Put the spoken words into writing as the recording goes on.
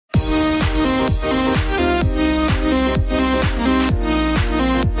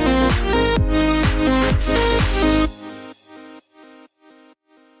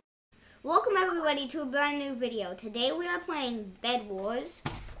everybody to a brand new video. Today we are playing Bed Wars,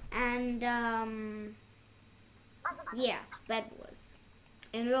 and yeah, Bed Wars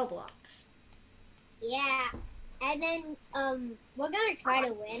in Roblox. Yeah, and then we're gonna try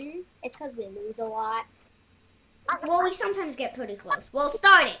to win. It's because we lose a lot. Well, we sometimes get pretty close. We'll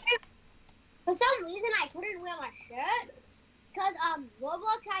start it. For some reason, I couldn't wear my shirt because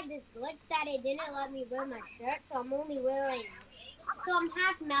Roblox had this glitch that it didn't let me wear my shirt, so I'm only wearing. So I'm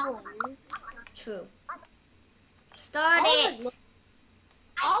half melon. True. Start it.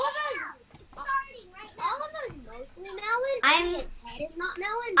 All of us. It's starting right now. All of us mostly melon. His head is not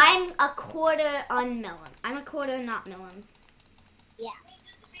melon. I'm a quarter on melon. I'm a quarter not melon. Yeah,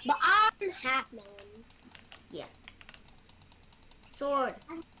 but I'm half melon. Yeah. Sword.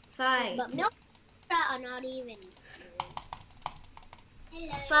 Fight. But milk are not even.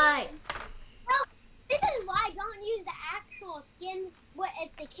 Hello. Fight. Well, this is why I don't use the actual skins with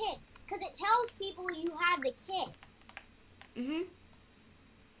the kits, because it tells people you have the kit. Mhm.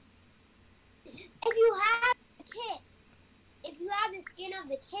 If you have the kit, if you have the skin of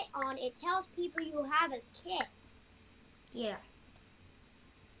the kit on, it tells people you have a kit. Yeah.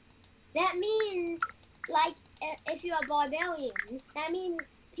 That means, like, if you're a barbarian, that means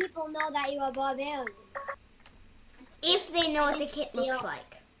people know that you're a barbarian. If they know what the kit looks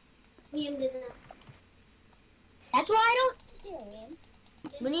like. That's why I don't.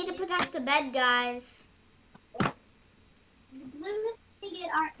 We need to protect the bed, guys. And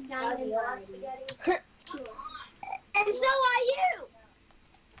so are you.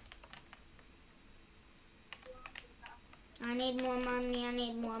 I need more money. I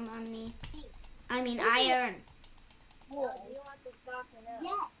need more money. I mean iron.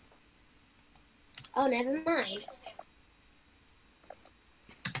 Oh, never mind.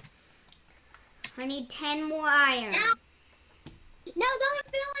 I need 10 more iron. No, don't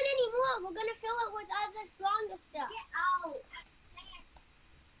fill it anymore. We're gonna fill it with other stronger stuff.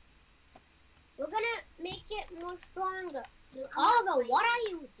 We're gonna make it more stronger. Oliver, what are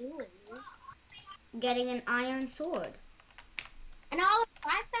you doing? Getting an iron sword. And Oliver,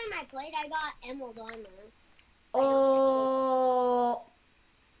 last time I played, I got emerald armor. Oh.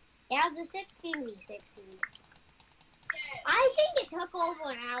 Yeah, it was a 16v16. I think it took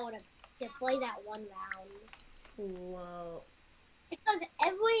over an hour to play that one round. Whoa. Because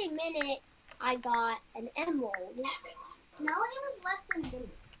every minute I got an emerald. No, it was less than a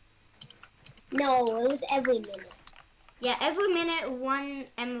minute. No, it was every minute. Yeah, every minute one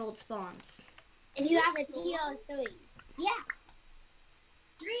emerald spawns. If you have a tier 3. Yeah.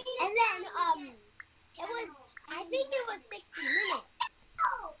 And then, it was, I think it was 60 minutes.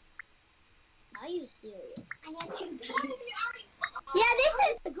 Are you serious? Yeah, this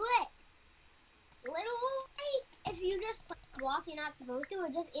is the glitch. Literally, if you just put a block you're not supposed to,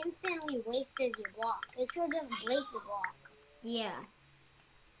 it just instantly wastes your block. It should just break the block. Yeah.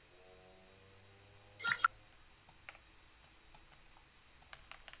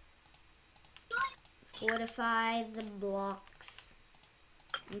 Fortify the blocks.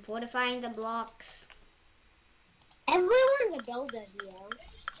 I'm fortifying the blocks. Everyone's a builder here.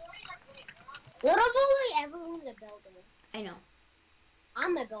 Literally, everyone's a builder. I know.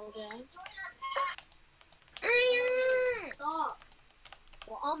 I'm a builder. Stop.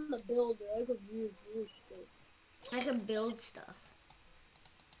 Well, I'm a builder. I can use stuff. I can build stuff.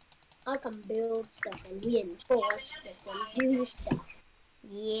 I can build stuff and reinforce stuff and do stuff.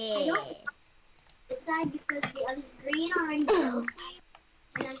 Yeah. Decide because the other green already built,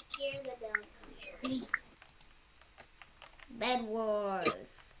 and I'm scared that they'll come here. Bed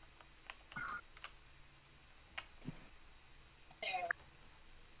Wars.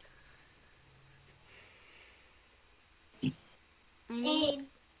 I need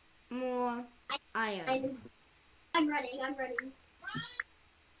more iron. I'm running.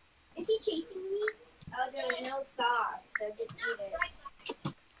 Is he chasing me? Oh, there's no sauce, so just eat it.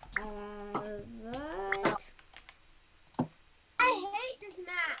 Alright. I hate this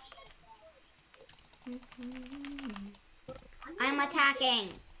map. I'm attacking.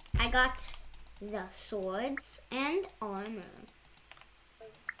 I got the swords and armor.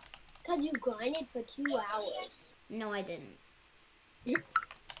 Because you grinded for 2 hours. No, I didn't.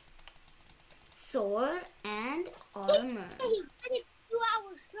 Sword and armor. He grinded for 2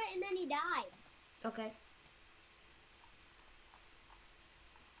 hours straight and then he died. Okay.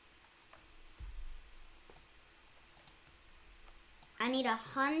 I need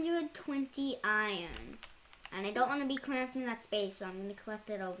 120 iron. And I don't want to be cramped in that space, so I'm going to collect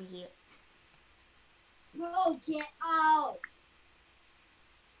it over here. Bro, get out.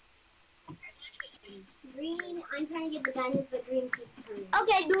 Green, I'm trying to get the diamonds, but green keeps coming.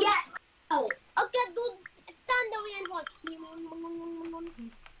 Okay, do it. Oh, okay, dude. It's time to reinforce.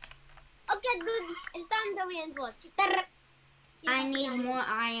 Okay, dude. It's time to reinforce. I need more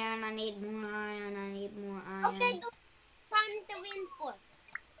iron. I need more iron. I need more iron. Okay, dude. Time to reinforce.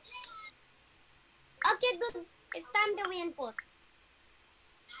 Okay, dude. It's time to reinforce.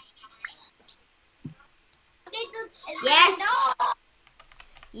 Okay, dude. It's Yes. time to...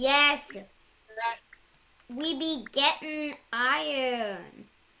 Yes. We be getting iron.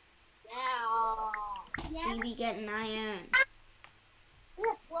 Yeah. We be getting iron.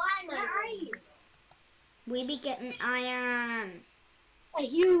 You're flying. Where are you? We be getting iron. A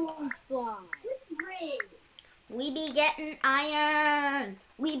huge fly. We be getting iron.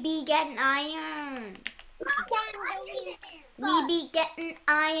 We be getting iron. We be getting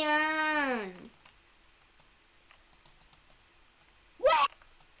iron.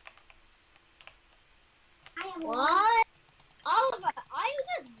 What? Oliver, are you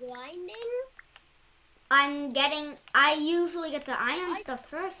just grinding? I usually get the iron stuff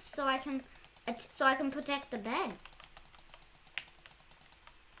first so I can protect the bed.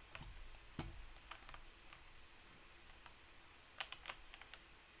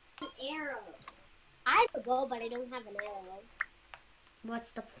 An arrow. I have a bow, but I don't have an arrow.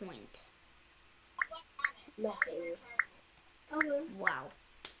 What's the point? Nothing. Wow.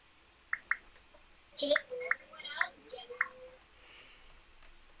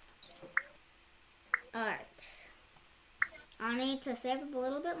 Alright. I need to save up a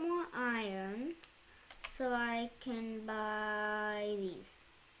little bit more iron so I can buy these.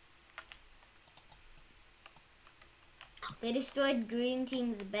 They destroyed Green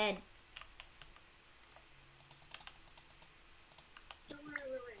Team's bed.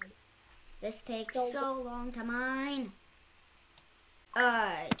 This takes so long to mine.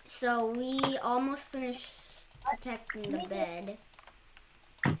 Alright, so we almost finished protecting the bed.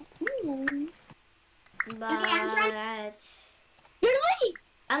 But You're late.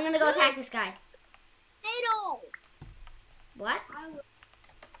 I'm gonna go attack this guy. Nato. What?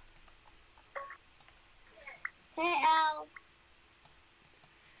 KL.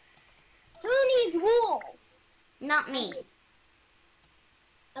 Who needs wool? Not me.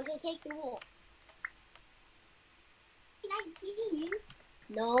 Okay, take the wool. Can I see you?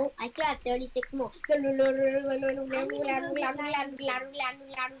 No, I still have 36 more. No!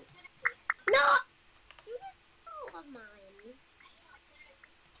 You just all of mine.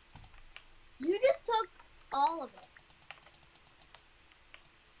 You just took all of it.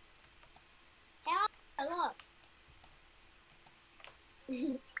 Hell of a look.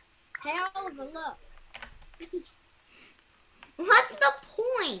 Hell of a look. What's the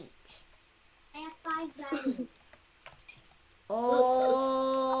point? I have 5 diamonds.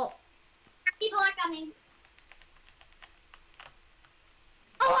 Oh. People are coming.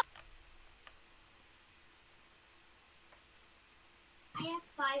 Oh. I have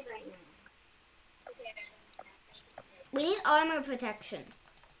 5 right now. We need armor protection.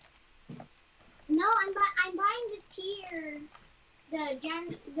 No, I'm buying the tier, the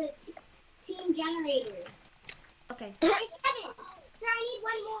team generator. Okay. It's 7. Sir, I need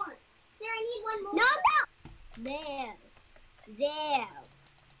one more. Sir, I need one more. No. There.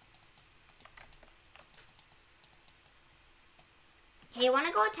 Hey, you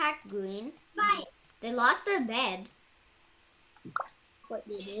wanna go attack Green? Bye. They lost their bed. What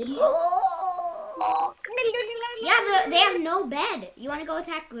they did? Yeah, they have no bed. You wanna go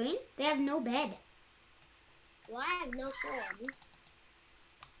attack Green? They have no bed. Well, I have no sword.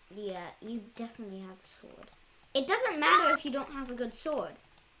 Yeah, you definitely have a sword. It doesn't matter if you don't have a good sword.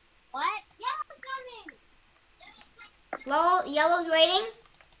 What? Yellow's coming. Yellow's raiding.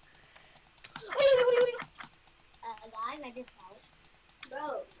 Guys, I just fell.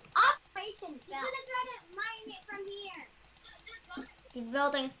 Bro. Operation fell. You should have tried to mine it from here. He's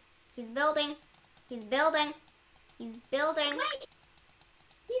building. He's building. He's building. He's building. Wait.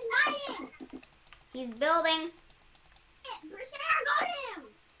 He's mining. He's building. Sarah, go to him.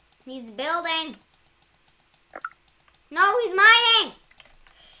 He's building. No, he's mining.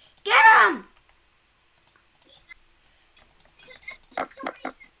 Get him.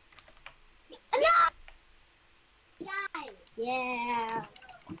 Enough. Die. Yeah.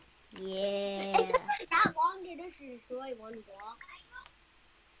 Yeah. It took like that long to just destroy one block.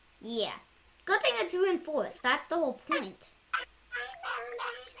 Yeah. Good thing it's reinforced. That's the whole point.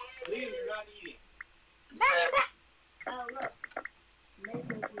 Please, you're not eating. Oh, look.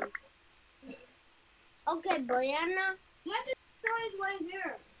 Okay, Brianna. You have to destroy his way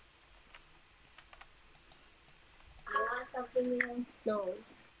here. You want something new? No.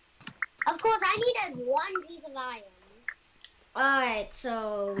 Of course, I needed one piece of iron. Alright,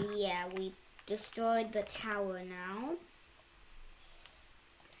 so yeah, we destroyed the tower now.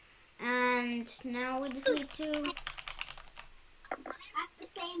 And now we just need to... That's the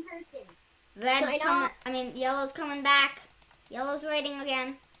same person. Red's coming, yellow's coming back. Yellow's raiding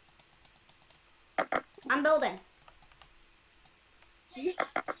again. I'm building.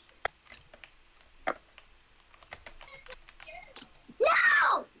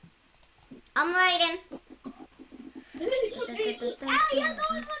 No! I'm raiding. Al, you're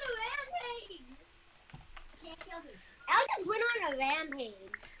going on a rampage! Al just went on a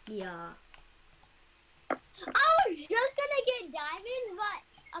rampage. Yeah. I was just gonna get diamonds, but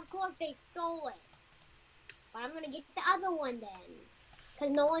of course they stole it. But I'm gonna get the other one then.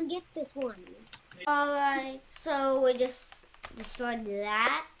 Because no one gets this one. Alright, so we just destroyed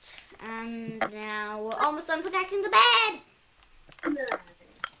that. And now we're almost done protecting the bed.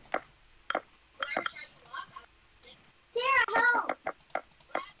 Sarah, help!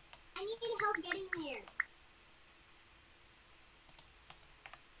 I need help getting there.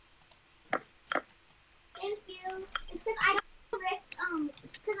 Thank you. It's because I don't risk,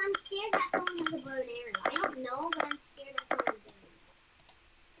 because I'm scared that someone has a bow and arrow. I don't know, but I'm scared that someone does.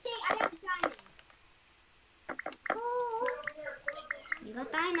 Okay, I have a diamond. Oh, you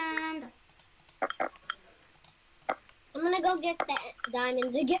got diamond. I'm gonna go get the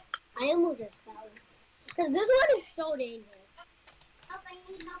diamonds again. I almost just fell. Because this one is so dangerous. Help, I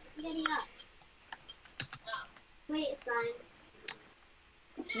need help getting up. Wait, it's fine.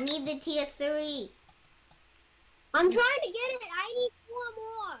 You need the tier 3. I'm trying to get it. I need 4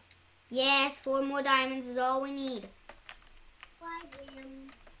 more. Yes, 4 more diamonds is all we need.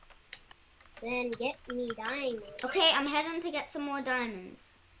 Then get me diamonds. Okay, I'm heading to get some more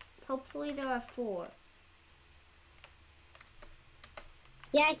diamonds. Hopefully there are 4.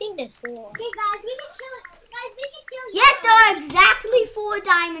 Yeah, I think there's 4. Okay, guys, we can kill it. Guys, we can kill it. Yes, there are exactly 4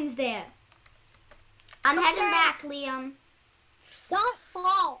 diamonds there. I'm heading back, Liam. Don't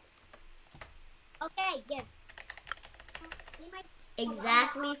fall. Okay, good.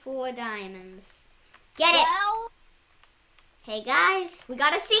 Exactly 4 diamonds. Get it. Well, Hey guys, we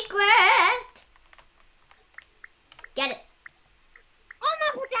got a secret. Get it. oh, my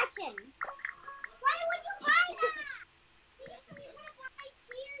protection. Why would you buy that?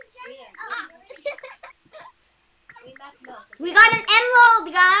 We got an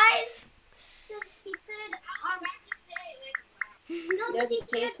emerald, guys. He said, Does it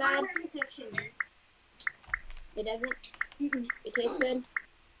taste bad? It doesn't? It tastes good?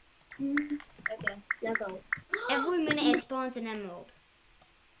 Okay. Now go. Every minute it spawns an emerald.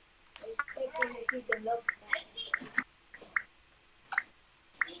 Someone's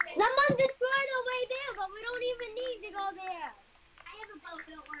destroying over there, but we don't even need to go there. I have a boat,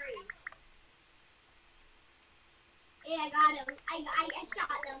 don't worry. Yeah, I got him. I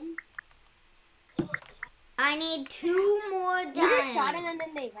shot them. I need 2 more diamonds. You just shot him and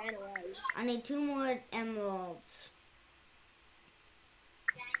then they ran away. I need 2 more emeralds.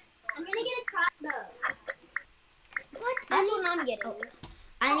 I'm gonna get a crossbow. What? That's what I'm getting. Oh.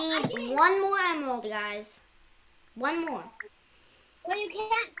 I need 1 more emerald, guys. 1 more. Well, you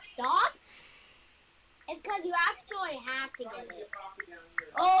can't stop. It's because you actually have to get it.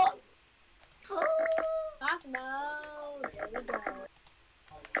 Oh! Crossbow. There we go.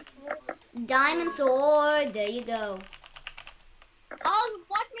 Diamond sword. There you go. Oh,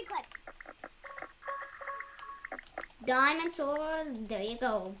 watch me clip. Diamond sword. There you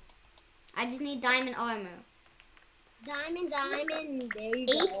go. I just need diamond armor. Diamond. There you 8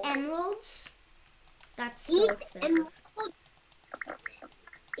 go. emeralds. That's so expensive.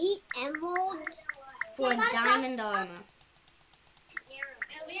 8 emeralds. For diamond armor.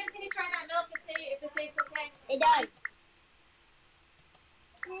 And Liam, can you try that milk and see if it tastes okay? It does.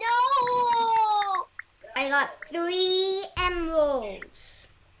 No! I got 3 emeralds.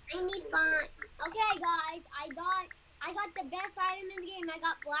 I need 5. Okay, guys, I got the best item in the game. I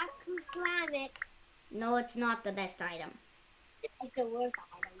got Blast Proof Ceramic. No, it's not the best item. It's the worst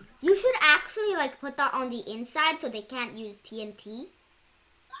item. You should actually like put that on the inside so they can't use TNT.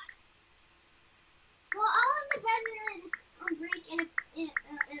 Well, all of the presidents on break and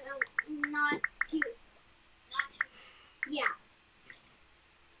not too. Yeah.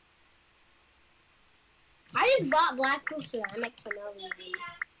 I just bought Blast Proof Ceramic for no reason.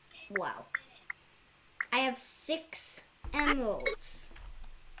 Wow. I have 6 emeralds.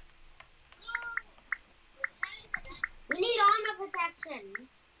 We need armor protection.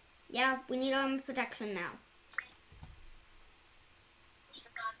 Yeah, we need armor protection now.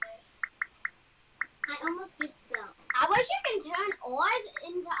 I almost just fell. I wish you can turn ores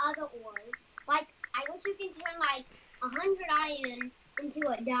into other ores. Like, I wish you can turn, like, 100 iron into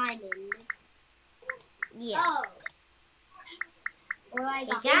a diamond. Yeah. Oh. Or I Hey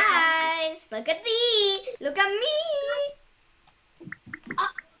got guys, look at me. Look at me.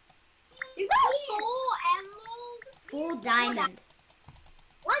 You got 4 emeralds? Full diamond.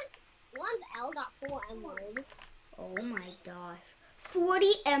 Once Elle got 4 emeralds. Oh my gosh.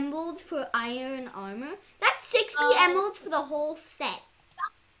 40 emeralds for iron armor? That's 60 emeralds for the whole set.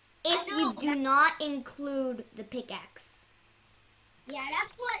 If you do not include the pickaxe. Yeah,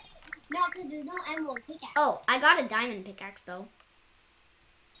 that's what. No, because there's no emerald pickaxe. Oh, I got a diamond pickaxe though.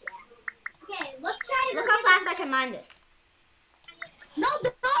 Okay, let's try to Look how fast I can mine this. No!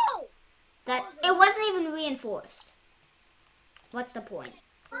 That it wasn't even reinforced. What's the point?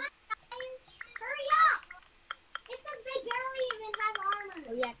 Hurry up! It's because they barely even have armor.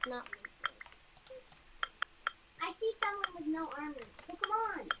 Oh yeah, it's not reinforced. I see someone with no armor. So come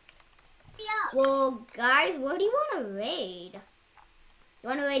on. Hurry up. Well, guys, what do you want to raid? You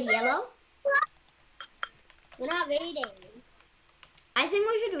want to raid yellow? We're not raiding. I think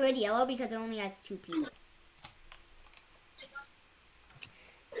we should raid yellow because it only has 2 people.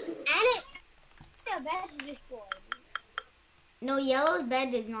 And the bed's destroyed. No, yellow's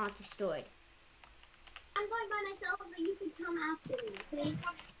bed is not destroyed. I'm going by myself, but you can come after me, please.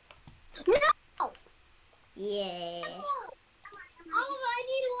 No! Yeah. Oh, I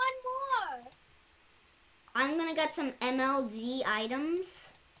need one more. I'm gonna get some MLG items.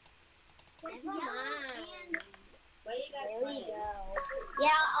 Never mind. There we go.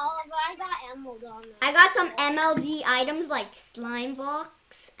 Yeah, Oliver, I got emerald on that. I got some MLG items like slime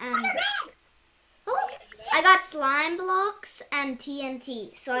blocks and I got slime blocks and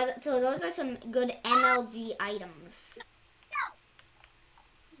TNT. So those are some good MLG items.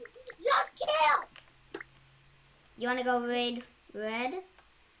 Just kill! You wanna go raid red? Okay.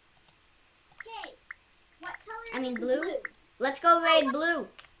 What color I mean is blue? Let's go raid blue.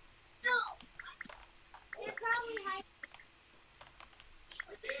 No. They're probably hiding.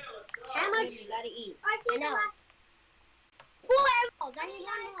 How much? You gotta eat. I see the last. 4 emeralds. I need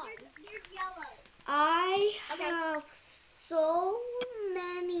one more. Here's yellow. I have so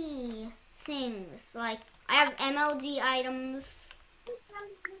many things. Like I have MLG items,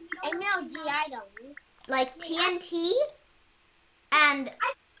 MLG items. like TNT and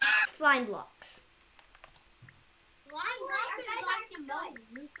slime blocks. Slime blocks is like the most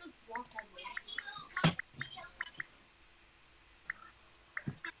useless block ever.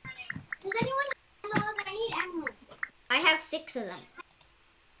 Does anyone have emeralds? I need emeralds. I have 6 of them.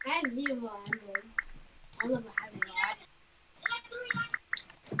 I have 0 emeralds. I love having that.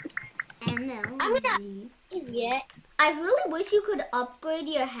 MLG. Easy. I really wish you could upgrade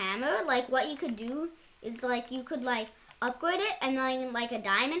your hammer. Like what you could do is like you could like upgrade it and then like a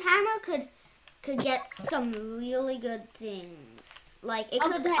diamond hammer could get some really good things. Like it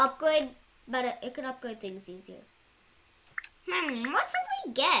could upgrade, but it could upgrade things easier. What should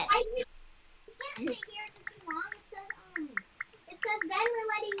we get? We can't sit here for too long. It's because then we're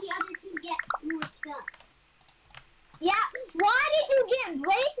letting the other 2 get more stuff. Yeah. Why did you get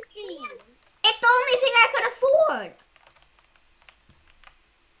break speed? It's the only thing I could afford.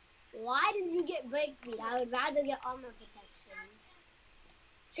 Why did you get break speed? I would rather get armor protection.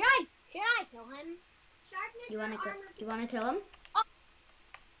 Should I kill him? Sharpness. You wanna kill him?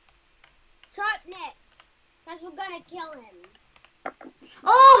 Sharpness. Because we're gonna kill him.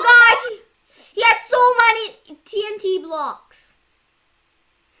 Oh gosh, he has so many TNT blocks.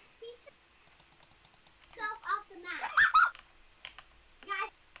 Himself off the map.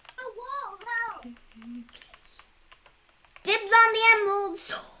 Guys, oh whoa, help! Dibs on the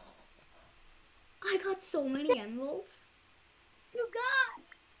emeralds. I got so many emeralds. You got.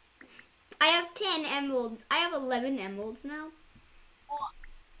 I have 10 emeralds. I have 11 emeralds now. Oh,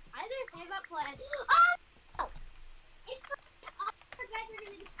 I didn't save up for it. Oh! It's for all the guys are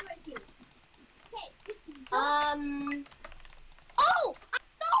gonna destroy you. Okay, just Oh! I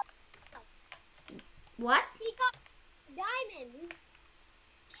stole. What? He got diamonds.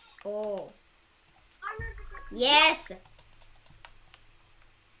 Oh. Armor protection. Yes.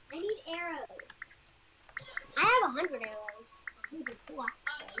 I need arrows. I have 100 arrows. 104.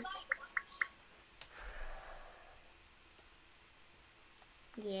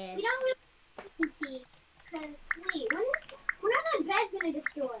 Yes. We don't really see because wait, when are the beds gonna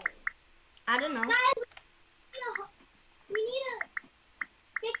destroy? I don't know. Guys, we need to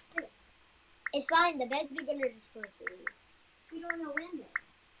fix this. It's fine. The beds are gonna destroy soon. We don't know when though.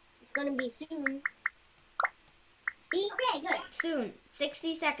 It's gonna be soon. See? Okay, good. Soon.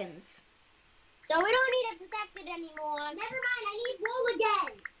 60 seconds. So we don't need to protect it anymore. Never mind. I need wool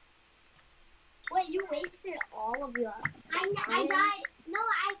again. Wait, you wasted all of your. I died. No,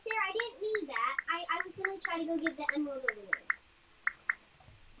 Sarah, I didn't mean that. I was gonna try to go get the emerald over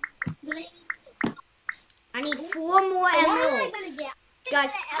there. I need 4 more So what am I emeralds. gonna get?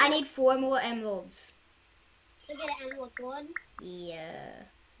 Guys, I need 4 more emeralds. To get an emerald sword. Yeah.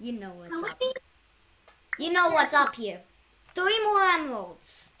 You know what's up. You know what's up here. 3 more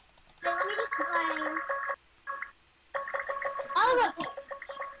emeralds. So let me just try. Oh, look.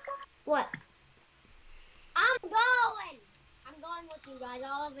 What? I'm going with you guys.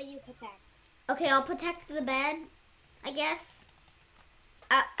 All of you protect. Okay, I'll protect the bed, I guess.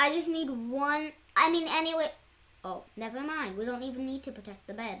 I just need 1. I mean, anyway. Oh, never mind. We don't even need to protect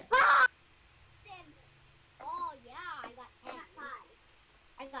the bed. Oh, yeah. I got 10.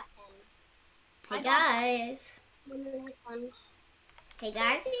 I got 10. Hey, guys. Hey,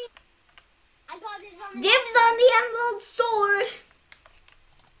 guys. I got it from Dibs on the emerald sword.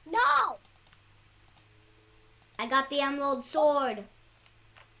 No! I got the emerald sword.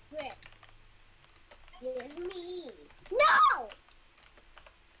 Ripped. Give me. No!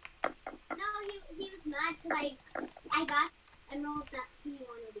 No, he was mad because I got emeralds that he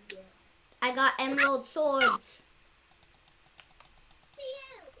wanted to get. I got emerald swords. See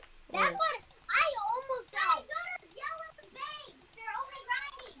you. That's what I almost died. Go to yellow base. They're only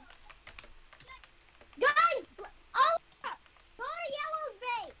grinding. Guys, Oliver, go to yellow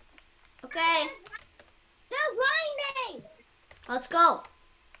base. Okay, They're grinding. let's go.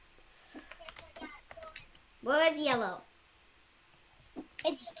 Where is yellow?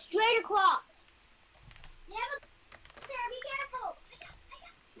 It's straight across. Yeah, but Sarah, be careful.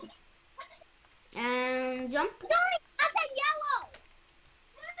 And jump. Sorry, I said yellow.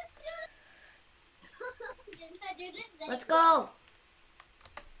 Let's go.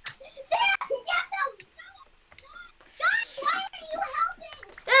 Sarah, get them. Guys, why are you helping?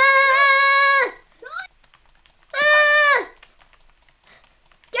 Ah! Ah!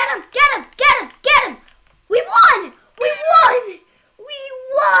 Get him! Get him! Get him! Get him! We won! We won! We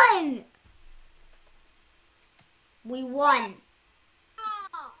won! We won.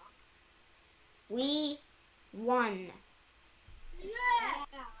 We won. Yeah.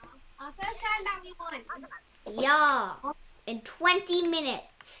 Our first time that we won. Yeah. In 20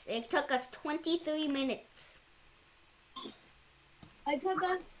 minutes. It took us 23 minutes. It took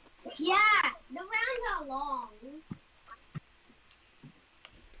us. Yeah, the rounds are long.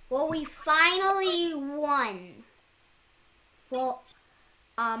 Well, we finally won. Well,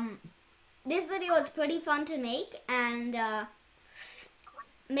 this video was pretty fun to make, and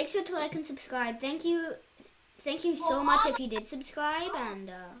make sure to like and subscribe. Thank you so much if you did subscribe,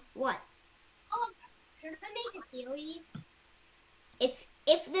 and what? Should I make a series?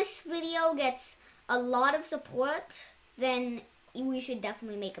 If this video gets a lot of support, then we should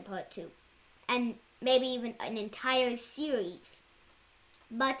definitely make a part 2, and maybe even an entire series.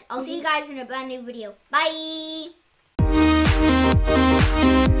 But I'll see you guys in a brand new video. Bye!